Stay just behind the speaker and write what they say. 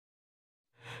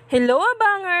Hello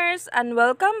abangers and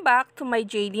welcome back to my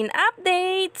Jadine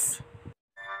updates!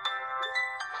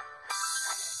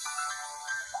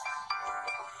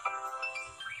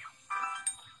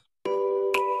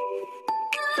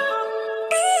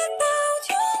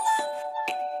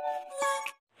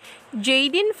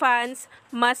 Jadine fans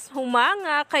mas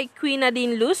humanga kay Queen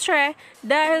Nadine Lustre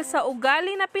dahil sa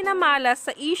ugali na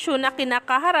pinamalas sa issue na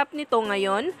kinakaharap nito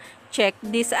ngayon. Check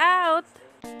this out!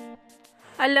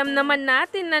 Alam naman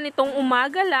natin na nitong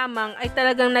umaga lamang ay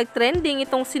talagang nagtrending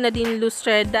itong si Nadine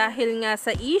Lustre dahil nga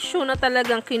sa issue na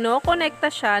talagang kinokonekta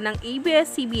siya ng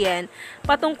ABS-CBN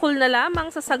patungkol na lamang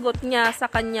sa sagot niya sa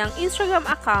kanyang Instagram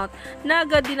account na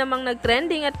agad din namang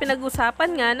nagtrending at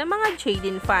pinag-usapan nga ng mga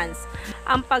Jadine fans.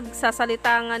 Ang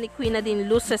pagsasalita nga ni Queen Nadine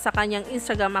Lustre sa kanyang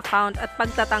Instagram account at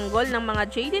pagtatanggol ng mga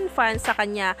Jadine fans sa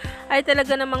kanya ay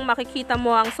talaga namang makikita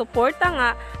mo ang suporta nga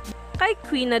kay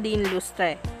Queen Nadine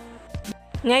Lustre.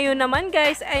 Ngayon naman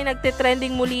guys ay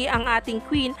nagtitrending muli ang ating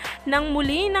queen nang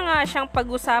muli na nga siyang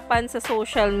pag-usapan sa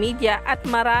social media at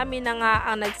marami na nga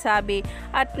ang nagsabi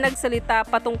at nagsalita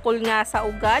patungkol nga sa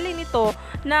ugali nito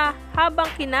na habang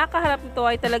kinakaharap nito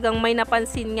ay talagang may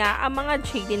napansin nga ang mga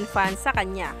Jadine fans sa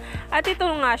kanya. At ito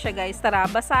nga siya guys, tara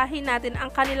basahin natin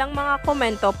ang kanilang mga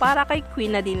komento para kay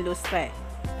Queen Nadine Lustre.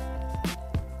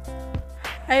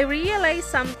 I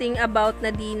realized something about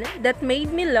Nadine that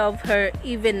made me love her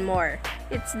even more.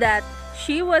 It's that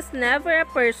she was never a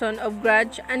person of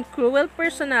grudge and cruel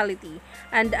personality,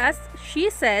 and as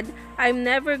she said, I'm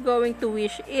never going to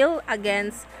wish ill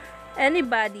against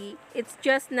anybody. It's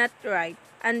just not right,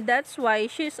 and that's why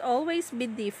she's always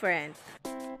been different.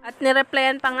 At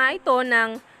nireplyan pa nga ito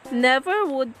ng never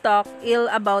would talk ill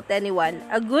about anyone.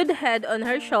 A good head on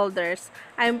her shoulders.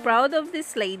 I'm proud of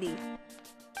this lady.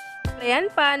 Ayan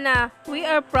pa na, we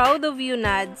are proud of you,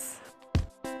 Nads.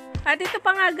 At ito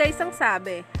pa nga guys ang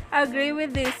sabi, agree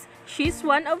with this, she's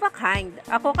one of a kind.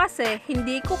 Ako kasi,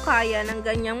 hindi ko kaya ng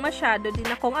ganyang masyado din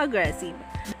akong aggressive.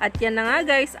 At yan na nga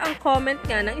guys ang comment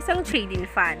nga ng isang Jadine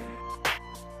fan.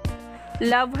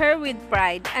 Love her with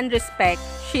pride and respect.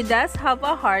 She does have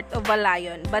a heart of a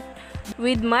lion, but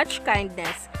with much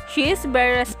kindness. She is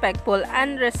very respectful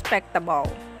and respectable.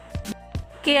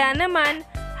 Kaya naman,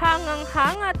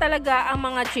 hangang-hanga talaga ang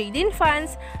mga Jadine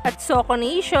fans at Soko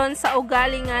Nation sa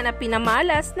ugali nga na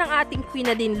pinamalas ng ating Queen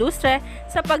Nadine Lustre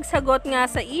sa pagsagot nga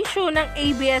sa issue ng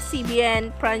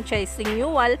ABS-CBN franchise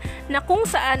renewal na kung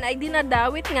saan ay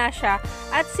dinadawit nga siya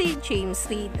at si James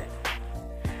Reid.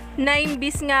 Na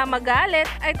imbis nga magalit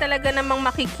ay talaga namang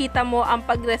makikita mo ang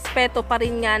pagrespeto pa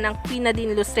rin nga ng Queen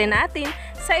Nadine Lustre natin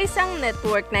sa isang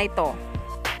network na ito.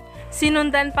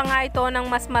 Sinundan pa nga ito ng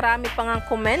mas marami pang ang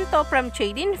komento from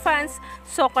Jadine fans,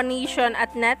 Soko Nation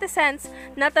at netizens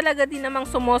na talaga din namang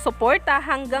sumusuporta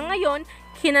hanggang ngayon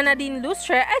kina Nadine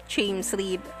Lustre at James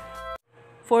Reid.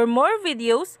 For more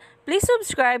videos, please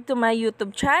subscribe to my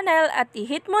YouTube channel at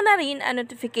i-hit mo na rin ang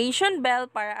notification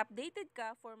bell para updated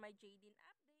ka for my Jadine.